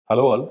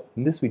Hello all,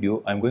 in this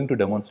video I am going to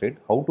demonstrate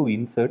how to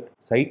insert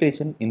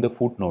citation in the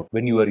footnote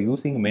when you are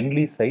using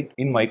Mendeley cite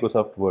in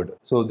Microsoft Word.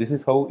 So this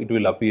is how it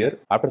will appear.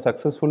 After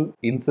successful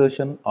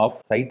insertion of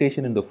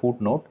citation in the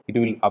footnote, it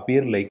will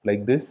appear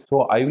like this.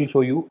 So I will show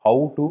you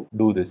how to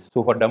do this.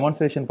 So for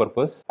demonstration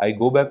purpose, I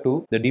go back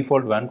to the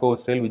default Vancouver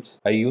style which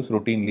I use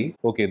routinely.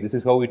 Okay, this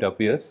is how it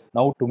appears.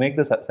 Now to make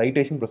the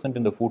citation present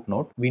in the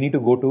footnote, we need to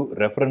go to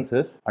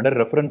references. Under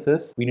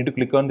references, we need to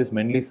click on this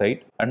Mendeley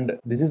cite, and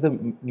this is the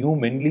new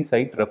Mendeley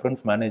cite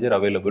Reference Manager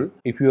available.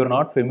 If you are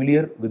not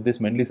familiar with this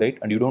Mendeley cite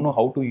and you don't know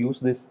how to use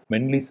this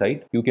Mendeley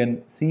cite, you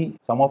can see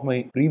some of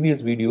my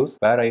previous videos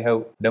where I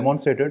have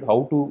demonstrated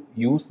how to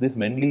use this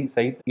Mendeley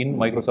cite in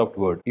Microsoft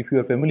Word. If you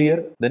are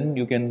familiar, then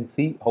you can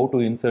see how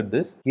to insert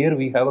this. Here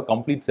we have a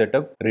complete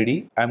setup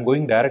ready. I am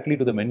going directly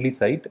to the Mendeley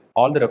cite.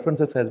 All the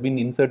references has been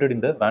inserted in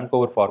the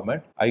Vancouver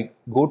format. I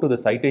go to the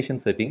citation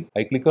setting.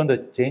 I click on the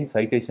change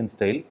citation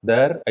style.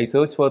 There I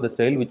search for the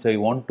style which I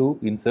want to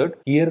insert.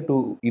 Here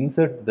to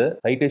insert the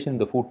citation in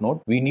the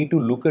footnote, we need to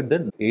look at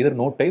the either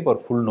note type or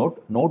full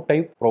note. Note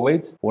type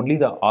provides only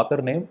the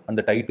author name and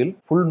the title.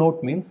 Full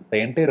note means the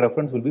entire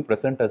reference will be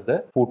present as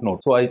the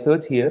footnote. So I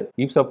search here.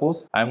 If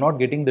suppose I am not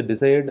getting the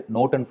desired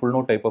note and full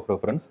note type of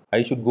reference,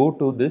 I should go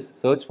to this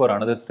search for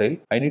another style.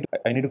 I need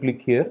to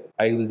click here.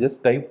 I will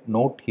just type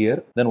note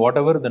here. Then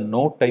whatever the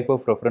note type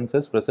of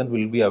references present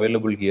will be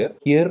available here.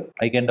 Here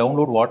I can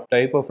download what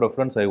type of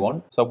reference I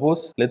want.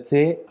 Suppose let's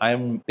say I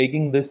am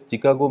taking this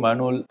Chicago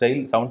manual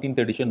style 17th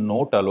edition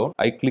note alone.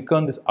 I click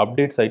on this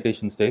update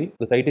citation style.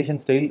 The citation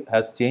style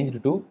has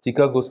changed to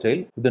Chicago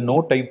style with the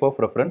note type of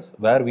reference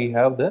where we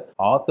have the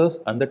authors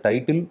and the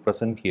title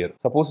present here.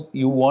 Suppose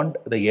you want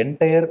the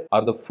entire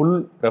or the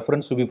full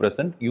reference to be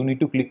present, you need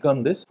to click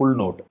on this full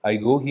note. I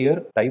go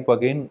here, type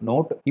again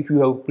note. If you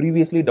have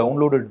previously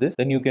downloaded this,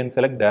 then you can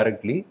select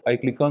directly. I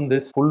click on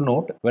this full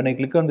note. When I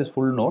click on this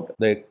full note,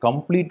 the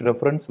complete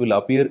reference will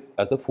appear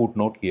as a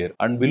footnote here.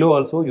 And below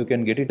also you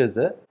can get it as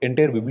a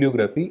entire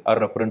bibliography or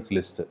reference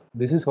list.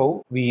 This is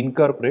how we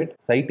incorporate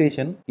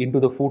citation into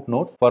the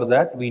footnotes. For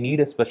that we need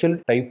a special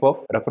type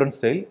of reference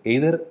style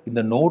either in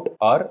the note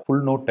or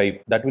full note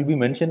type. That will be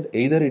mentioned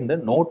either in the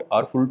note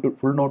or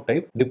full note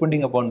type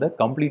depending upon the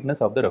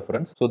completeness of the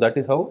reference. So that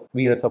is how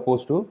we are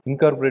supposed to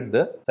incorporate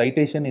the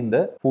citation in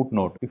the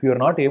footnote. If you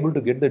are not able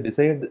to get the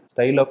desired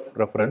style of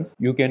reference,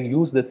 you can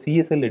use the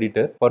CSL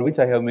editor, for which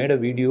I have made a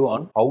video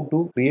on how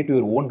to create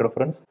your own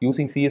reference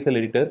using CSL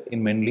editor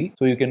in Mendeley.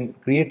 So you can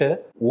create a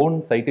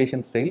own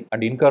citation style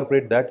and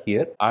incorporate that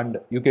here, and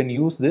you can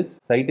use this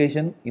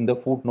citation in the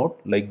footnote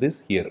like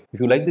this here. If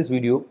you like this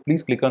video,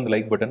 please click on the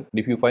like button. And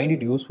if you find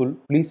it useful,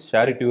 please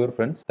share it to your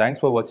friends. Thanks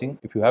for watching.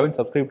 If you haven't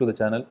subscribed to the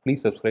channel,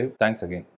 please subscribe. Thanks again.